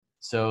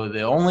So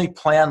the only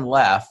plan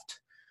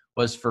left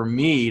was for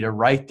me to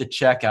write the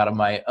check out of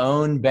my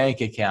own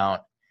bank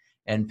account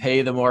and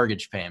pay the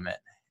mortgage payment.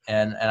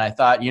 And I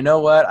thought, you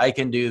know what, I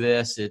can do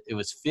this. It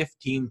was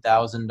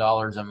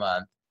 $15,000 a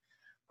month.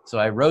 So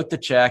I wrote the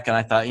check and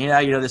I thought,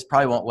 this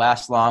probably won't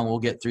last long. We'll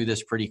get through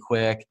this pretty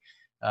quick.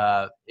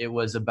 It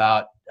was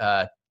about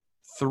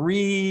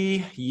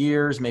 3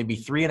 years, maybe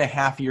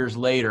 3.5 years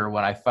later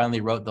when I finally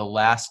wrote the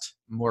last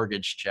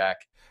mortgage check.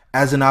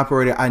 As an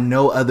operator, I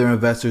know other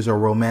investors are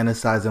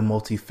romanticizing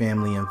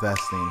multifamily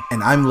investing,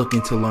 and I'm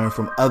looking to learn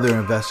from other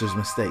investors'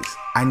 mistakes.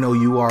 I know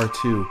you are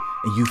too,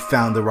 and you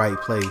found the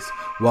right place.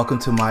 Welcome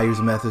to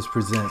Myers Methods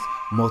Presents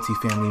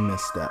Multifamily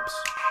Missteps.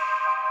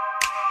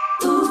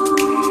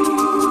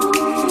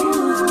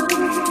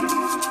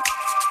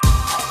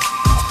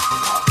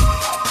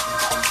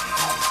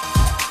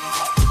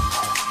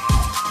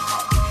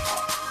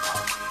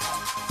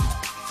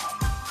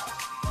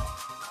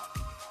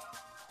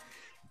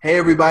 Hey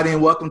everybody,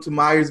 and welcome to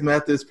Myers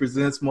Methods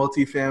Presents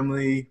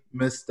Multifamily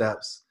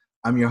Missteps.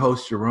 I'm your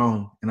host,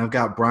 Jerome, and I've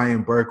got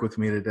Brian Burke with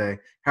me today.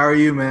 How are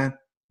you, man?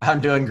 I'm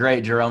doing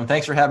great, Jerome.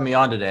 Thanks for having me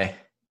on today.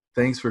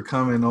 Thanks for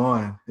coming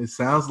on. It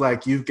sounds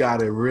like you've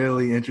got a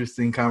really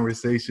interesting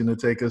conversation to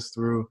take us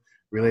through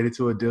related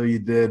to a deal you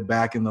did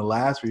back in the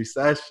last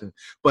recession.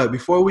 But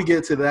before we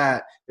get to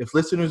that, if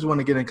listeners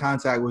want to get in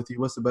contact with you,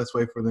 what's the best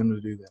way for them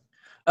to do that?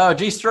 Oh,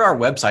 geez, through our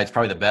website is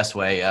probably the best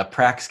way,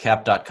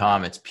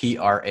 praxcap.com. It's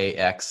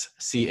praxcap.com.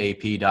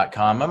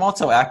 I'm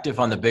also active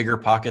on the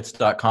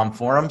biggerpockets.com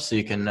forum, so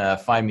you can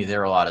find me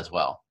there a lot as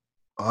well.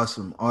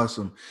 Awesome.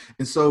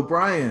 And so,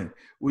 Brian,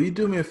 will you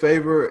do me a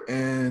favor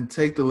and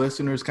take the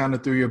listeners kind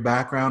of through your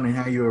background and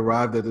how you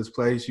arrived at this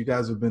place? You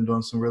guys have been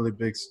doing some really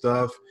big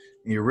stuff,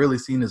 and you're really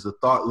seen as a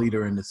thought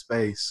leader in the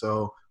space.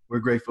 So we're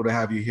grateful to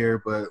have you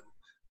here, but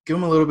give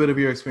them a little bit of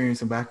your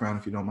experience and background,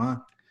 if you don't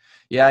mind.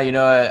 Yeah,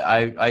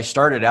 I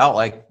started out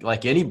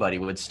like anybody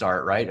would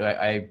start, right?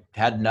 I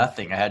had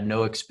nothing. I had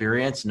no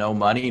experience, no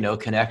money, no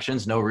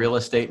connections, no real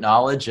estate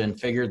knowledge, and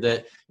figured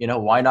that,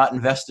 why not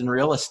invest in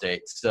real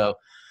estate? So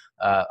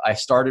I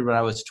started when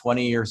I was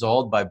 20 years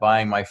old by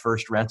buying my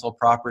first rental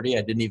property.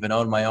 I didn't even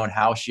own my own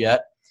house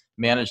yet.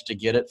 Managed to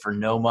get it for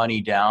no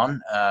money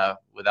down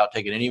without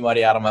taking any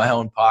money out of my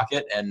own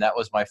pocket, and that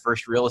was my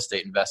first real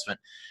estate investment.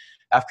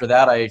 After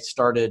that, I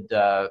started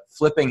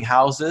flipping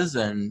houses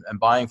and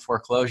buying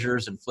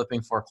foreclosures and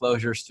flipping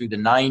foreclosures through the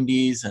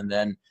 90s, and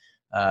then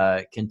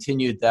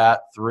continued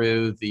that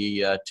through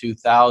the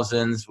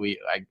 2000s.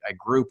 I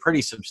grew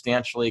pretty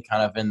substantially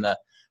kind of in the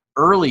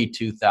early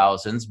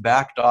 2000s,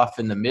 backed off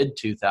in the mid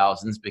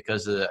 2000s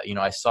because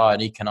I saw an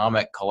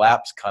economic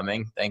collapse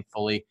coming.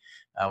 Thankfully,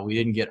 we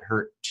didn't get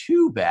hurt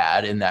too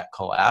bad in that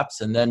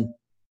collapse.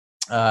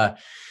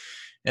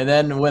 And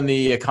then when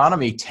the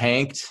economy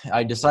tanked,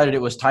 I decided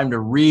it was time to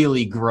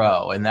really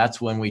grow. And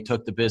that's when we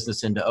took the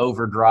business into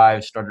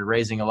overdrive, started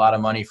raising a lot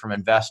of money from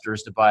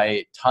investors to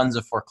buy tons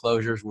of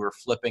foreclosures. We were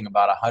flipping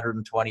about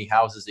 120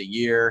 houses a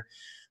year,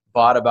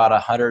 bought about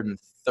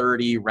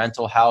 130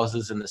 rental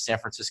houses in the San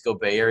Francisco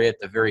Bay Area at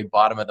the very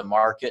bottom of the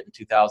market in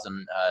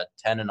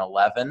 2010 and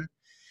 11.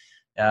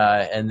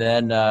 And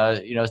then,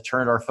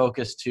 turned our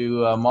focus to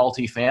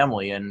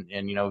multifamily. And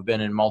we've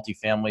been in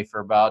multifamily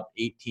for about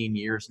 18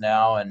 years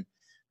now. And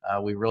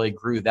we really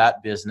grew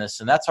that business,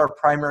 and that's our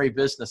primary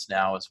business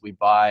now. Is we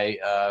buy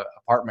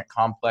apartment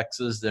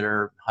complexes that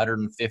are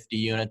 150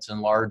 units and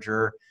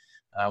larger.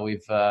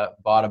 We've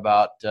bought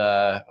about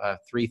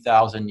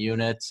 3,000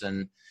 units,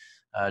 and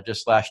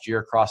just last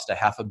year crossed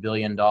 $500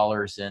 million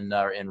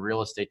in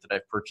real estate that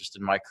I've purchased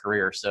in my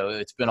career. So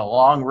it's been a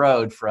long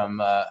road from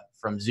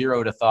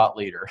zero to thought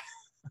leader.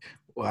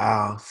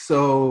 Wow.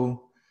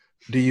 So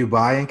do you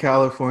buy in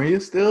California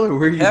still, or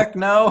where you? Heck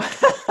no.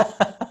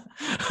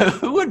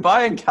 Who would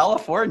buy in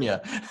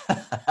California?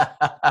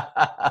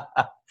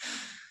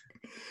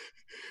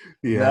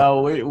 Yeah.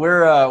 No,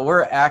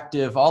 we're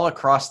active all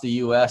across the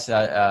U.S.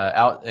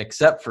 Out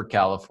except for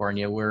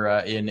California. We're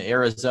in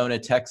Arizona,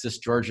 Texas,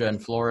 Georgia,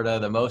 and Florida.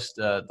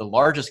 The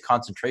largest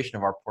concentration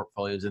of our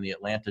portfolio is in the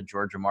Atlanta,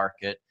 Georgia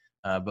market,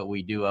 but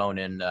we do own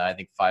in I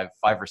think five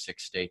or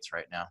six states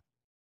right now.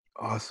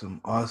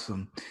 Awesome.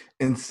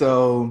 And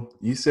so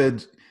you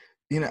said,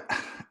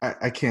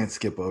 I can't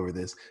skip over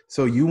this.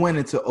 So you went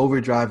into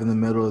overdrive in the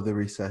middle of the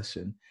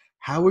recession.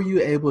 How were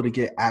you able to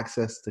get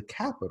access to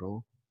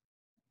capital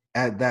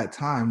at that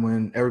time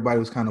when everybody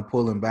was kind of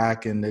pulling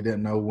back and they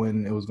didn't know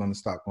when it was going to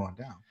stop going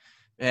down?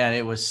 Man,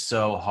 it was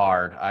so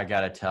hard. I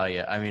got to tell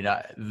you. I mean,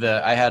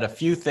 I had a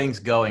few things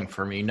going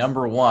for me.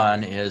 Number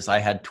one is I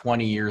had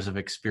 20 years of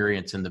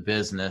experience in the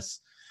business.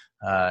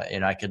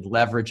 And I could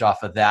leverage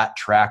off of that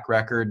track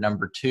record.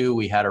 Number two,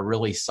 we had a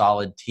really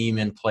solid team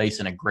in place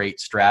and a great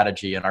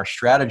strategy. And our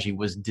strategy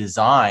was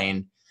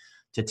designed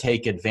to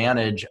take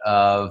advantage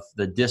of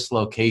the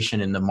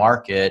dislocation in the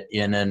market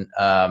in an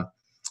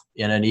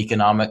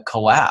economic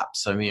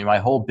collapse. I mean, my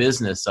whole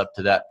business up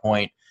to that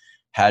point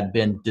had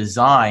been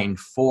designed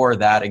for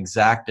that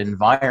exact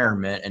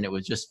environment, and it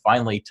was just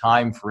finally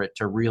time for it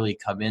to really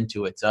come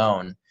into its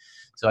own.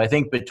 So I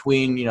think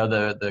between,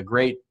 the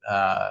great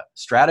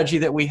strategy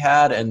that we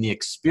had and the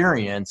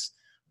experience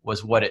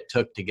was what it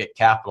took to get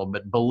capital.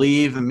 But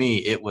believe me,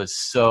 it was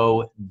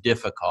so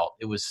difficult.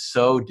 It was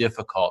so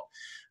difficult.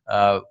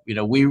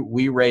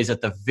 We raised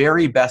at the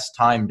very best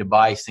time to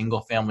buy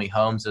single family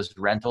homes as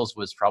rentals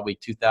was probably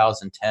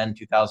 2010,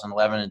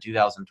 2011, and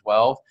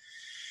 2012.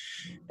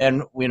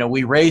 And,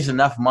 we raised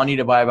enough money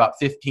to buy about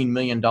 $15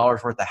 million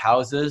worth of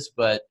houses,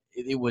 but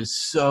it was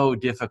so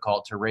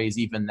difficult to raise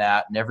even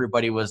that. And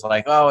everybody was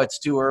like, oh, it's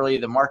too early.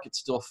 The market's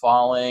still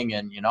falling,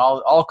 and,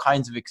 all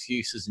kinds of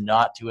excuses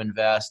not to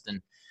invest.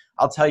 And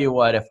I'll tell you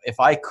what, if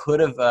I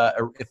could have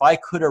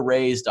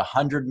raised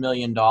 $100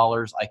 million,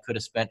 I could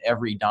have spent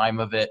every dime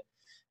of it.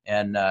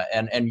 And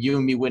you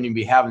and me wouldn't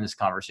be having this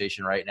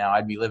conversation right now.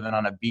 I'd be living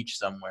on a beach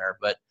somewhere.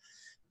 But,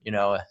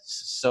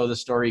 so the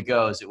story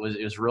goes, it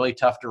was really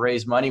tough to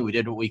raise money. We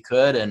did what we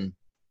could, and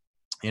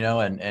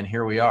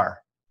here we are.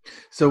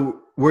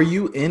 So were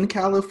you in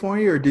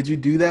California, or did you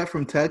do that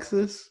from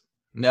Texas?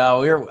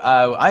 No,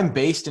 I'm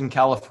based in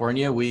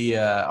California.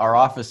 Our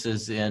office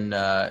is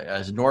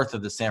as north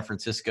of the San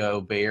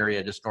Francisco Bay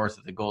Area, just north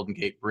of the Golden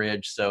Gate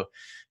Bridge. So,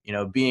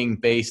 being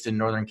based in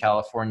Northern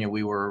California,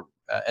 we were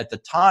at the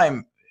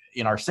time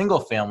in our single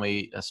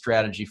family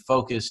strategy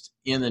focused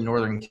in the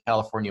Northern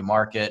California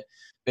market,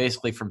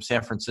 basically from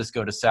San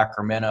Francisco to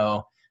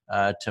Sacramento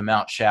to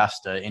Mount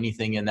Shasta.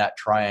 Anything in that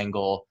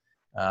triangle,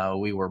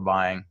 we were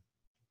buying.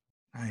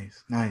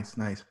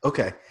 Nice.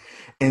 Okay.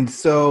 And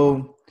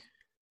so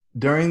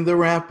during the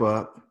ramp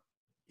up,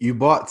 you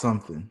bought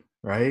something,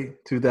 right?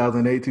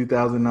 2008,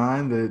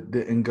 2009 that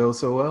didn't go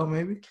so well,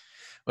 maybe?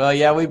 Well,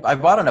 yeah, I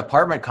bought an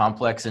apartment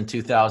complex in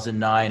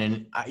 2009,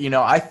 and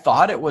I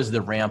thought it was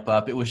the ramp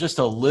up. It was just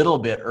a little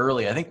bit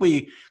early. I think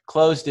we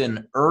closed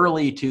in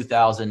early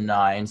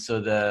 2009, so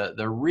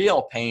the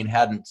real pain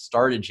hadn't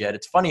started yet.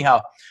 It's funny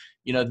how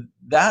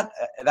that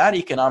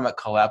economic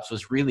collapse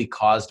was really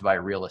caused by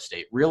real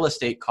estate. Real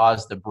estate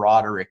caused the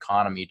broader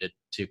economy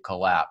to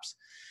collapse.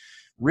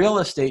 Real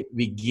estate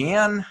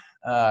began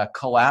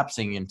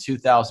collapsing in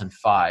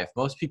 2005.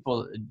 Most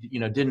people,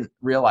 didn't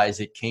realize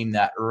it came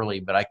that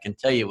early, but I can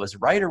tell you it was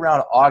right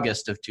around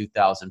August of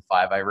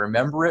 2005. I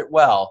remember it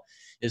well,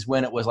 is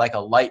when it was like a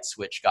light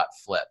switch got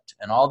flipped,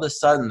 and all of a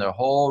sudden the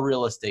whole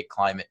real estate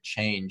climate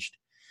changed.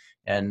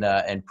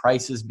 And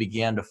prices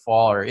began to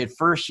fall. Or at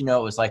first, it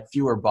was like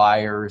fewer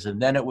buyers,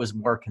 and then it was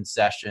more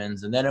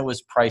concessions, and then it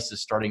was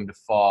prices starting to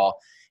fall,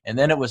 and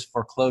then it was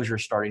foreclosure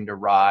starting to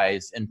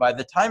rise. And by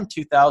the time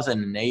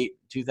 2008,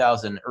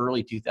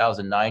 early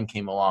 2009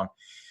 came along,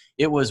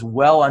 it was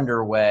well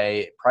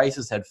underway.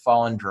 Prices had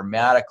fallen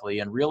dramatically,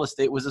 and real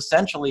estate was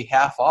essentially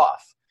half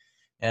off.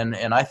 And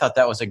I thought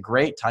that was a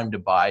great time to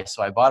buy.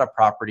 So I bought a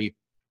property,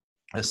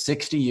 a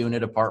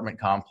 60-unit apartment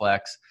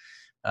complex,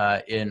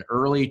 in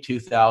early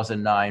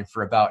 2009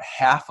 for about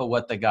half of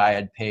what the guy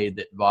had paid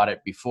that bought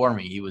it before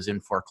me. He was in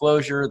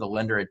foreclosure. The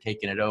lender had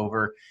taken it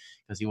over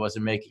because he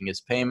wasn't making his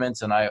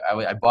payments. And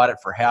I bought it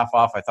for half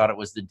off. I thought it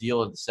was the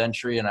deal of the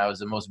century, and I was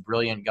the most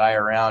brilliant guy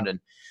around. And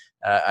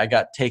I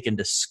got taken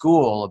to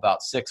school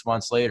about 6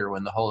 months later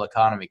when the whole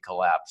economy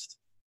collapsed.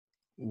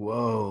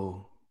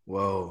 Whoa.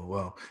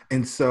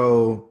 And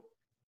so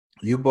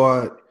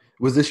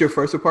was this your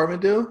first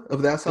apartment deal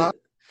of that size?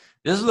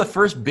 This is the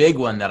first big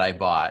one that I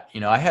bought.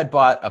 I had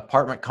bought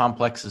apartment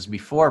complexes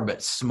before,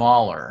 but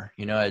smaller.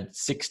 I had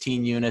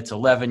 16 units,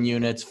 11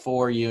 units,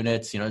 4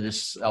 units,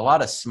 just a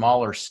lot of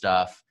smaller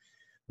stuff.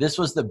 This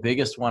was the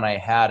biggest one I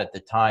had at the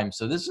time.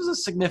 So this was a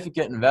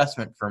significant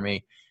investment for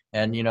me.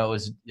 And,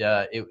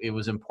 it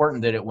was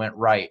important that it went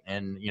right,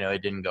 and,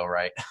 it didn't go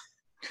right.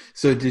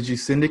 So did you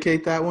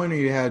syndicate that one, or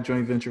you had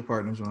joint venture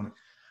partners on it?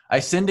 I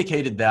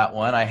syndicated that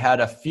one. I had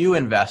a few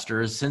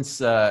investors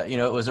since,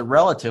 it was a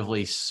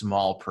relatively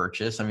small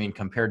purchase. I mean,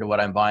 compared to what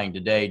I'm buying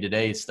today,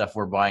 today's stuff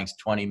we're buying is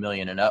 20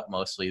 million and up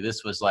mostly.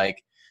 This was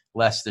like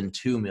less than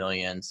 2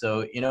 million.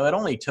 So, it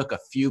only took a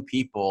few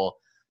people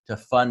to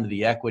fund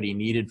the equity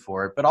needed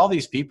for it. But all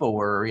these people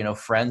were,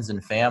 friends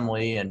and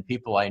family and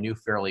people I knew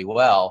fairly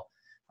well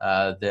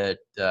that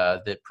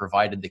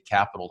provided the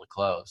capital to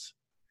close.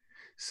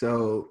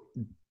 So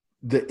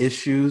the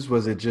issues,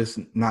 was it just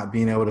not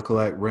being able to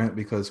collect rent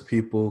because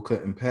people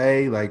couldn't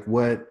pay? Like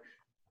what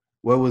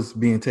was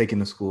being taken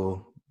to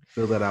school?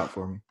 Fill that out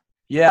for me.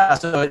 Yeah.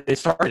 So it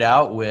started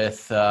out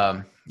with,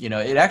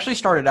 it actually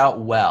started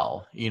out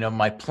well.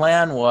 My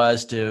plan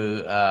was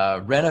to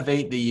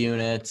renovate the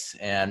units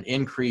and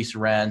increase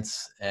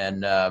rents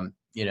and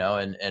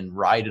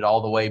ride it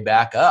all the way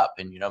back up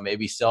and,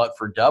 maybe sell it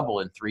for double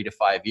in 3 to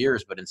 5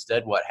 years. But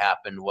instead what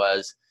happened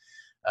was,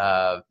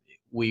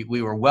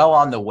 we were well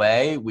on the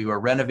way. We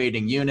were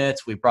renovating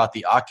units. We brought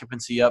the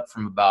occupancy up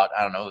from about,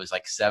 I don't know, it was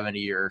like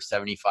 70 or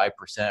 75%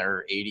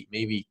 or 80,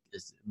 maybe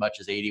as much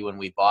as 80 when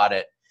we bought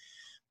it.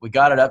 We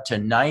got it up to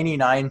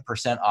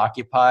 99%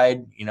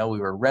 occupied. We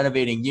were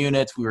renovating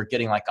units. We were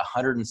getting like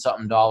 $100 and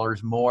something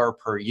more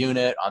per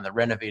unit on the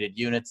renovated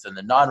units than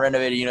the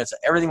non-renovated units.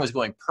 Everything was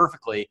going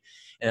perfectly.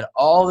 And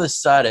all of a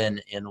sudden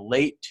in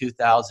late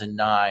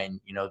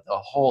 2009, the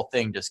whole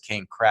thing just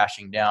came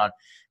crashing down.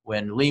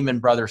 when Lehman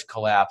Brothers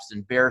collapsed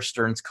and Bear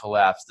Stearns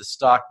collapsed, the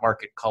stock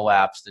market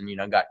collapsed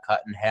and, got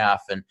cut in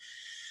half. And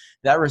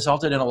that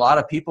resulted in a lot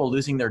of people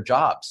losing their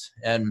jobs.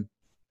 And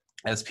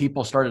as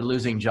people started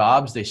losing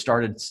jobs, they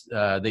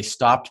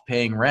stopped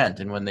paying rent.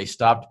 And when they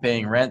stopped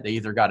paying rent, they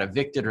either got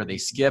evicted or they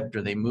skipped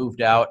or they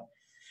moved out.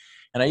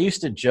 And I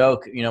used to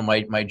joke,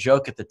 my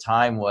joke at the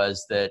time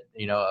was that,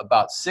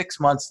 about 6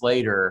 months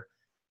later,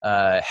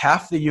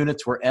 half the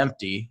units were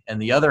empty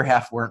and the other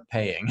half weren't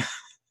paying.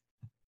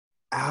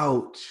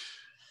 Ouch.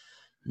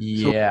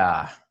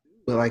 Yeah.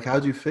 But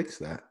how'd you fix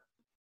that?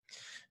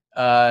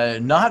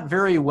 Not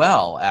very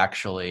well,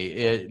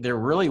 actually. There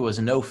really was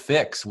no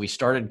fix. We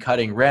started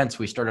cutting rents.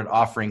 We started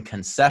offering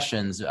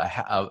concessions.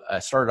 I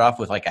started off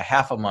with like a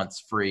half a month's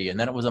free, and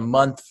then it was a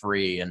month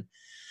free, and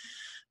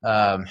we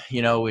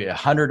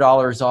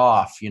 $100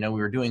 off. We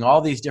were doing all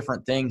these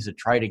different things to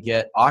try to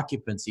get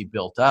occupancy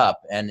built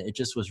up, and it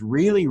just was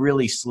really,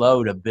 really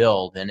slow to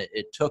build, and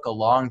it took a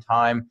long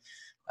time.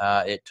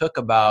 It took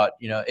about,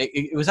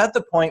 it was at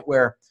the point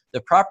where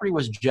the property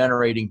was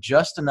generating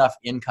just enough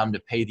income to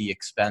pay the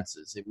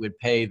expenses. It would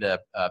pay the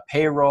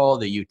payroll,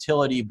 the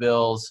utility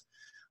bills,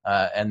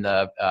 and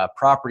the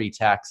property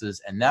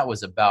taxes, and that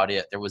was about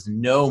it. There was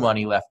no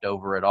money left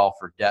over at all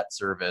for debt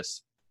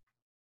service.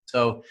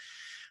 So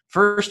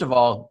first of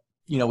all,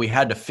 we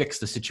had to fix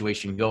the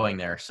situation going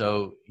there.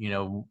 So,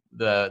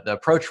 the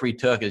approach we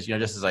took is,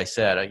 just as I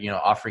said,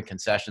 offering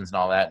concessions and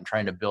all that and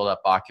trying to build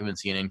up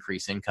occupancy and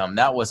increase income.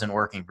 That wasn't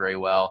working very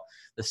well.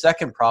 The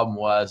second problem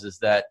is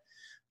that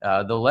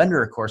the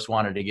lender, of course,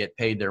 wanted to get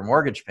paid their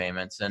mortgage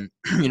payments, and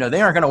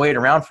they aren't going to wait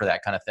around for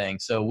that kind of thing.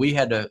 So we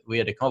had to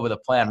come up with a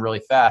plan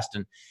really fast.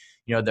 And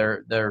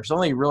there's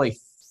only really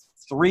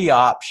 3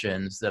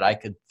 options that I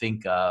could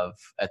think of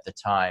at the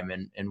time,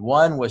 and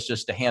one was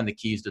just to hand the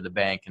keys to the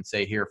bank and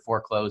say, "Here,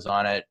 foreclose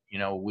on it.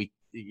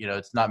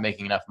 It's not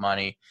making enough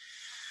money."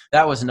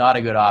 That was not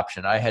a good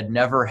option. I had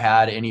never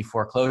had any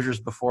foreclosures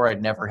before.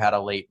 I'd never had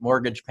a late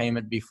mortgage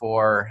payment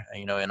before.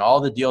 In all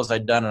the deals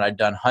I'd done, and I'd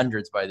done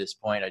hundreds by this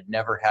point, I'd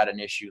never had an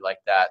issue like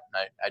that.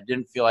 And I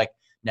didn't feel like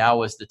now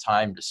was the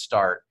time to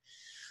start.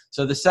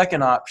 So the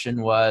second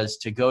option was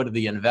to go to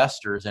the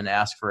investors and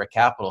ask for a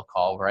capital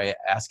call, where I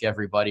ask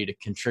everybody to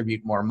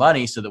contribute more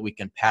money so that we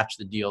can patch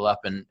the deal up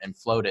and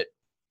float it.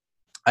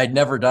 I'd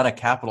never done a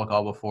capital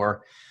call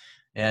before.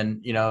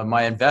 And,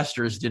 my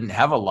investors didn't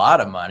have a lot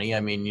of money.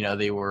 I mean,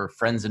 they were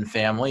friends and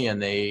family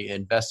and they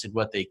invested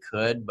what they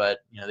could, but,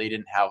 they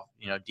didn't have,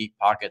 deep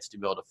pockets to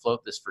be able to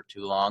float this for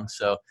too long.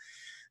 So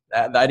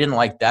I didn't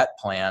like that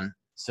plan.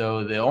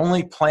 So the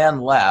only plan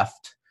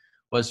left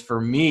was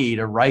for me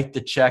to write the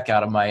check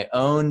out of my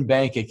own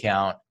bank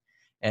account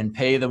and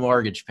pay the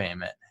mortgage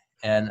payment.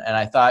 And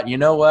I thought, you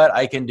know what,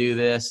 I can do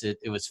this.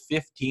 It was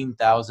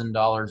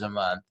 $15,000 a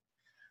month.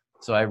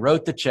 So I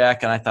wrote the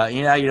check and I thought,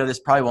 this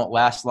probably won't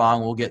last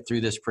long. We'll get through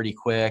this pretty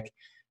quick.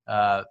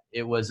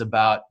 It was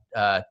about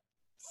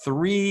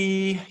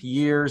 3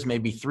 years,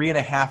 maybe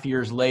 3.5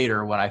 years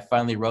later when I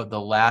finally wrote the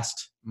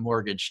last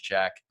mortgage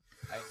check.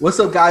 What's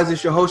up, guys?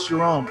 It's your host,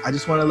 Jerome. I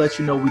just want to let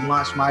you know we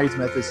launched Myers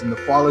Methods in the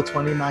fall of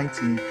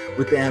 2019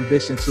 with the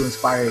ambition to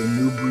inspire a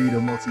new breed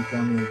of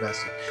multifamily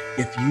investor.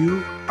 If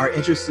you are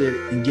interested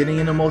in getting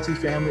into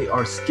multifamily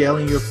or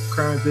scaling your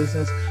current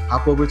business,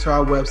 hop over to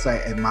our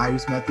website at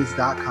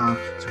myersmethods.com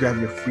to grab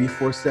your free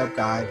 4-step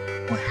guide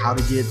on how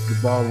to get the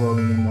ball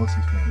rolling in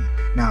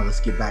multifamily. Now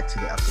let's get back to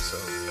the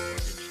episode.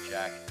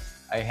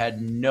 I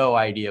had no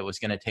idea it was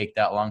going to take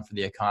that long for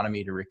the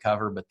economy to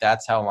recover, but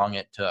that's how long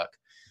it took.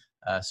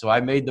 So I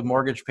made the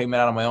mortgage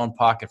payment out of my own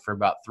pocket for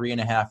about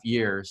 3.5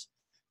 years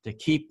to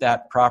keep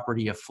that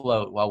property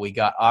afloat while we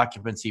got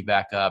occupancy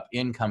back up,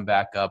 income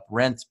back up,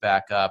 rents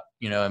back up,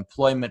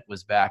 employment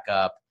was back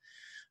up.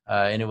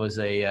 And it was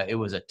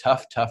a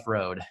tough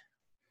road.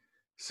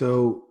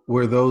 So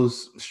were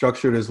those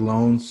structured as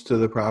loans to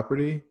the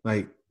property?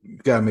 Like, you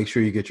got to make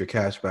sure you get your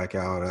cash back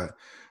out.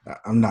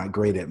 I'm not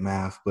great at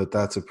math, but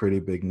that's a pretty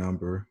big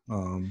number.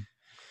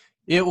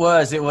 It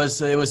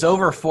was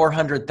over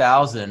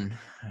 400,000.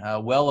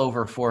 Well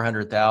over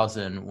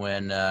 400,000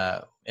 when,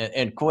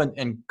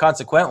 and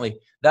consequently,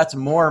 that's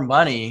more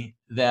money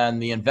than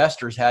the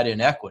investors had in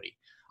equity.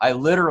 I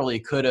literally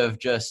could have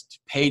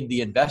just paid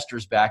the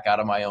investors back out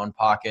of my own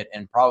pocket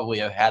and probably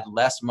have had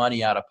less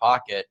money out of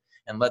pocket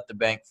and let the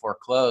bank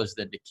foreclose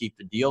than to keep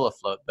the deal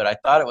afloat. But I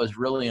thought it was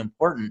really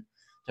important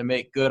to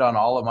make good on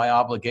all of my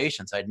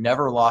obligations. I'd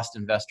never lost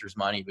investors'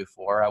 money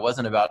before. I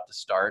wasn't about to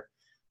start.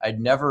 I'd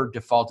never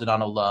defaulted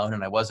on a loan,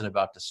 and I wasn't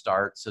about to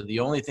start. So the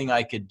only thing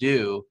I could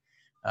do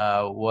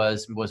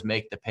was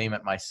make the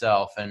payment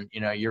myself. And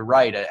you're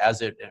right.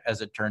 As it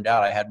turned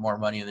out, I had more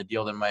money in the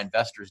deal than my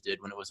investors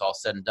did when it was all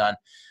said and done.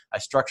 I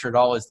structured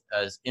all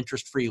as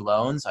interest-free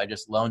loans. I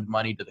just loaned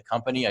money to the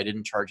company. I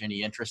didn't charge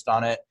any interest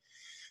on it,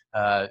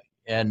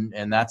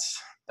 and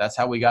that's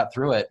how we got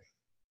through it.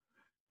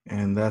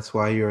 And that's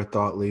why you're a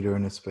thought leader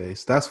in the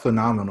space. That's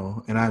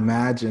phenomenal. And I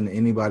imagine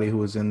anybody who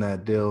was in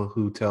that deal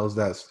who tells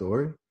that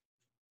story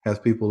has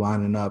people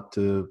lining up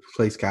to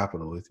place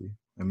capital with you.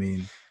 I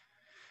mean,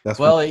 That's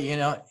Well,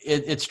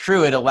 it's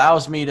true. It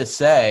allows me to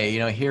say,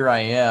 here I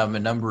am a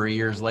number of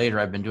years later.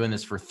 I've been doing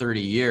this for 30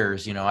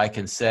 years. I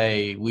can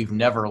say we've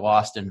never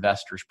lost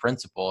investors'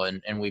 principal,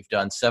 and we've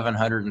done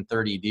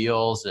 730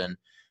 deals and,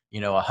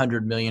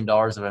 $100 million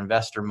of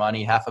investor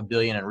money, $500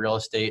 million in real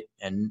estate,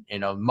 and,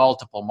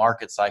 multiple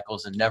market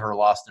cycles, and never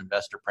lost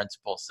investor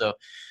principal. So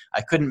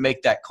I couldn't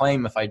make that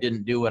claim if I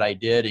didn't do what I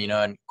did, and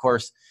of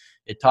course,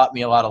 it taught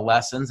me a lot of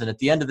lessons. And at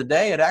the end of the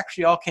day, it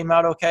actually all came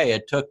out okay.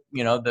 It took,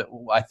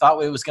 I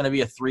thought it was going to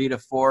be a 3 to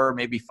 4,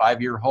 maybe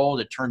 5-year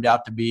hold. It turned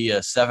out to be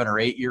a 7 or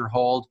 8-year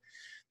hold.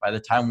 By the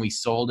time we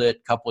sold it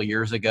a couple of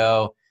years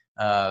ago,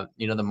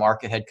 the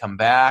market had come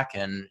back,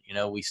 and,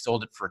 we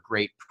sold it for a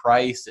great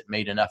price. It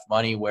made enough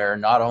money where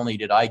not only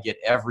did I get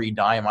every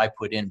dime I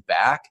put in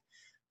back,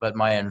 but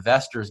my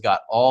investors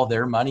got all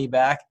their money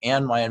back,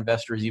 and my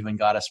investors even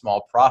got a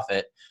small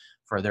profit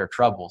for their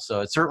trouble. So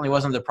it certainly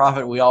wasn't the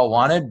profit we all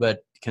wanted, but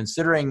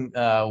considering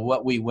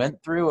what we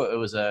went through, it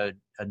was a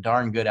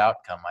darn good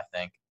outcome, I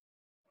think.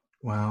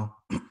 Wow.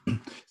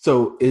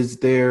 So is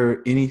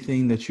there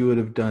anything that you would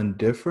have done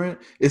different?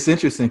 It's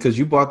interesting because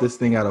you bought this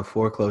thing out of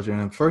foreclosure.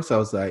 And at first I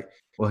was like,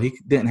 well, he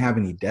didn't have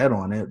any debt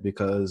on it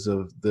because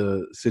of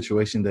the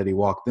situation that he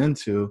walked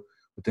into.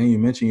 But then you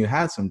mentioned you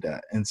had some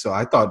debt. And so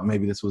I thought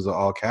maybe this was an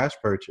all cash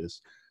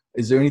purchase.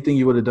 Is there anything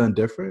you would have done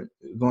different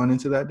going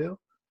into that deal?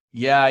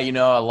 Yeah,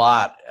 a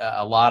lot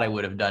I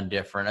would have done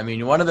different. I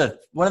mean, one of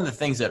the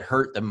things that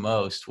hurt the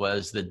most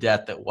was the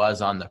debt that was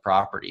on the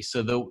property.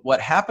 So what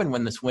happened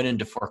when this went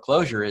into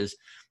foreclosure is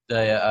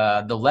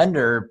the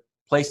lender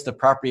placed the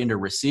property into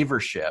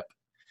receivership,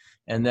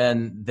 and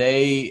then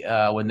they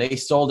when they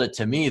sold it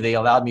to me, they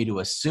allowed me to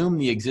assume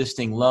the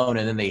existing loan,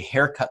 and then they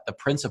haircut the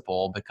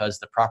principal because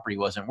the property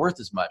wasn't worth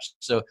as much.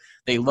 So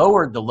they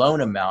lowered the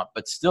loan amount,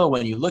 but still,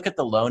 when you look at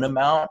the loan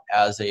amount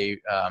as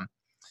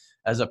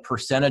a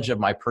percentage of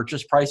my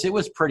purchase price, it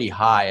was pretty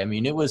high. I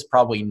mean, it was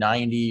probably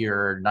 90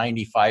 or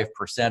 95%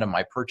 of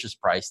my purchase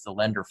price the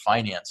lender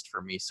financed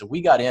for me. So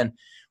we got in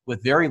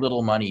with very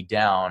little money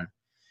down,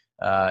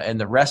 and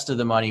the rest of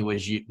the money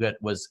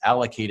was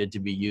allocated to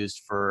be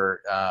used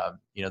for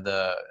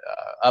the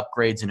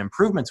upgrades and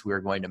improvements we were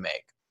going to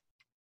make.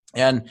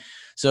 And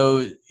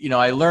so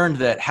I learned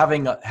that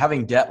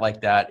having debt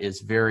like that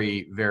is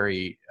very,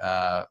 very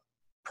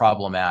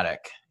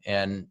problematic.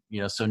 And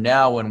so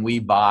now when we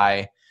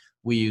buy,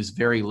 we use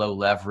very low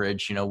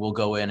leverage. We'll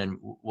go in and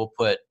we'll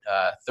put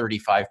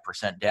 35%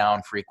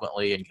 down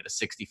frequently and get a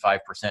 65%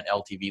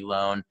 LTV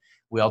loan.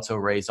 We also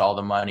raise all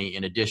the money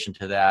in addition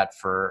to that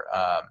for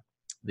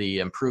the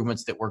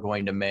improvements that we're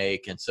going to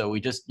make. And so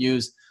we just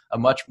use a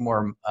much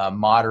more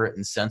moderate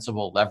and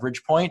sensible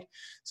leverage point.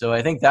 So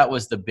I think that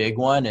was the big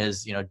one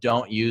is,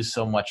 don't use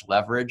so much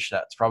leverage.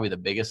 That's probably the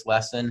biggest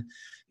lesson.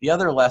 The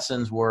other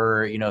lessons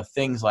were,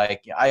 things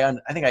like I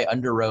think I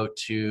underwrote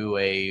to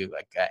a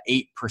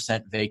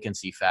 8%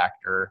 vacancy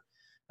factor.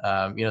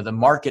 The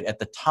market at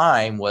the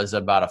time was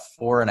about a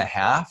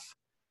 4.5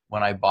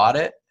 when I bought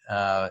it.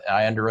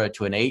 I underwrote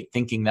to an 8,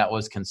 thinking that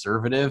was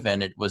conservative,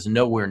 and it was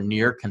nowhere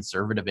near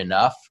conservative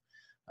enough.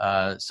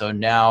 So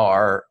now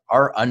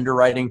our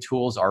underwriting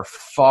tools are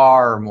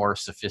far more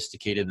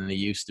sophisticated than they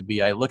used to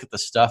be. I look at the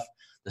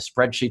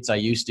spreadsheets I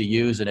used to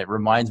use, and it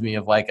reminds me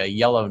of like a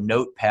yellow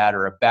notepad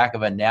or a back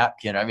of a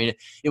napkin. I mean,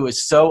 it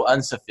was so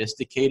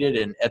unsophisticated.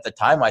 And at the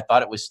time I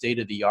thought it was state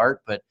of the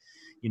art, but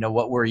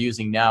what we're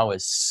using now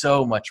is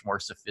so much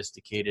more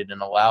sophisticated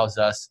and allows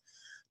us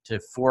to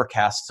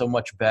forecast so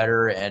much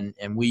better. And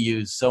we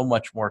use so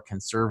much more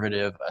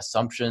conservative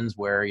assumptions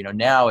where,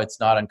 now it's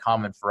not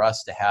uncommon for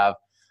us to have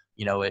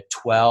at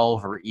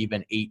 12 or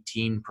even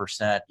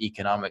 18%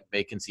 economic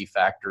vacancy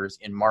factors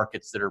in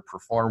markets that are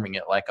performing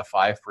at like a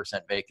 5%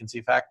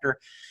 vacancy factor.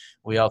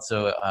 We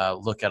also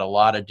look at a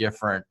lot of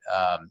different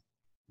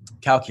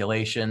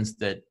calculations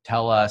that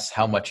tell us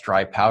how much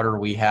dry powder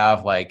we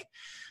have, like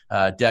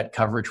debt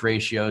coverage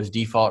ratios,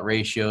 default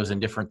ratios,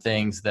 and different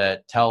things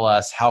that tell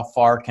us how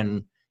far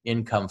can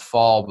income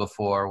fall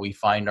before we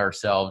find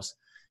ourselves,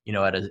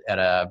 at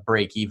a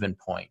break-even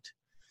point.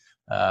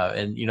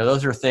 And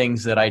those are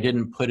things that I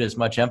didn't put as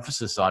much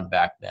emphasis on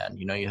back then.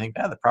 You think,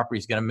 the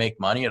property's going to make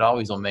money. It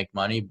always will make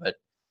money. But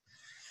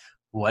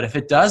what if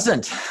it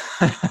doesn't?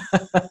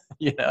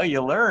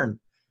 You learn.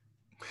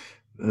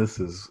 This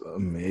is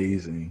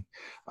amazing.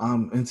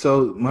 And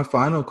so my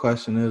final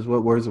question is,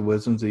 what words of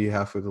wisdom do you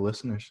have for the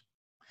listeners?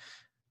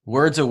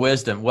 Words of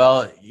wisdom.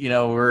 Well,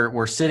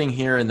 we're sitting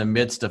here in the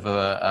midst of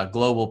a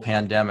global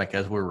pandemic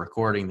as we're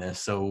recording this.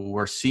 So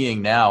we're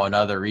seeing now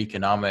another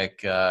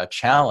economic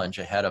challenge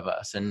ahead of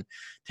us, and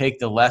take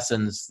the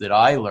lessons that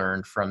I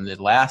learned from the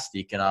last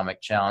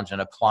economic challenge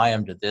and apply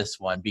them to this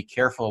one. Be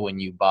careful when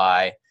you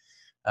buy.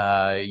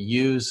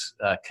 Use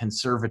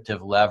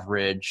conservative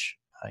leverage.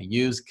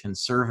 Use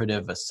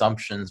conservative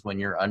assumptions when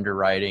you're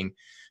underwriting.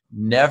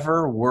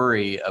 Never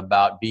worry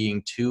about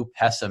being too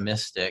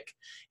pessimistic,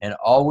 and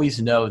always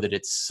know that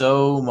it's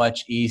so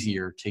much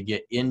easier to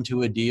get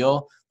into a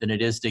deal than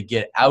it is to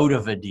get out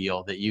of a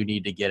deal that you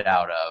need to get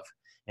out of.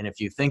 And if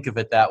you think of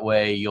it that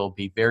way, you'll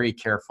be very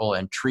careful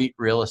and treat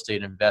real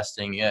estate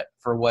investing it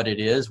for what it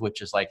is,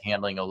 which is like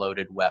handling a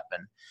loaded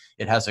weapon.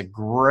 It has a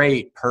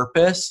great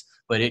purpose,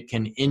 but it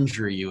can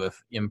injure you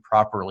if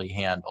improperly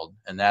handled.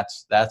 And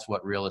that's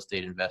what real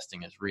estate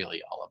investing is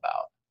really all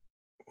about.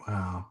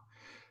 Wow.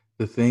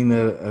 The thing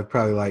that I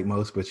probably like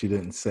most, but you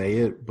didn't say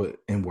it, but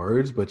in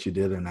words, but you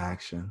did in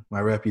action.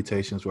 My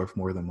reputation is worth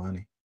more than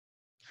money.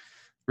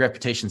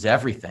 Reputation's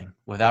everything.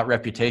 Without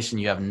reputation,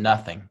 you have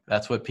nothing.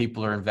 That's what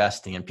people are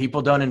investing in.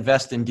 People don't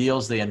invest in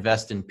deals, they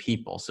invest in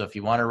people. So if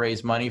you want to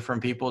raise money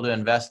from people to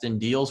invest in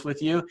deals with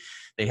you,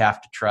 they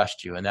have to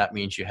trust you. And that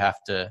means you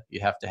have to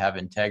have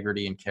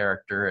integrity and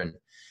character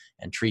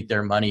and treat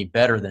their money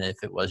better than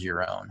if it was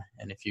your own.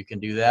 And if you can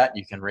do that,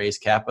 you can raise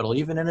capital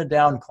even in a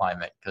down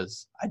climate,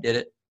 because I did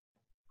it.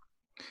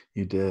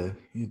 You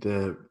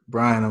did.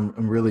 Brian,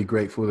 I'm really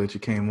grateful that you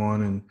came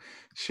on and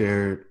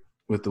shared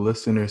with the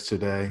listeners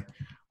today.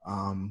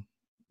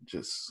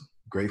 Just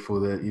grateful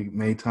that you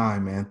made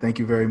time, man. Thank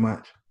you very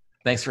much.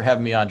 Thanks for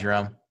having me on,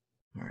 Jerome.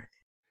 All right.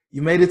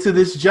 You made it to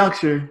this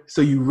juncture,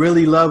 so you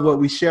really love what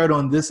we shared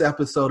on this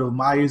episode of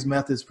Myers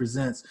Methods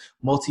Presents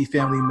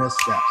Multifamily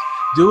Missteps.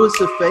 Do us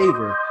a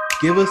favor.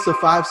 Give us a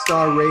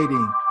 5-star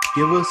rating.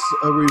 Give us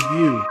a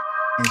review.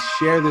 And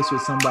share this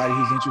with somebody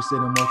who's interested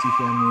in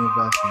multifamily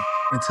investing.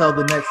 Until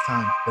the next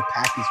time, the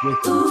pack is with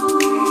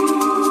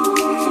you.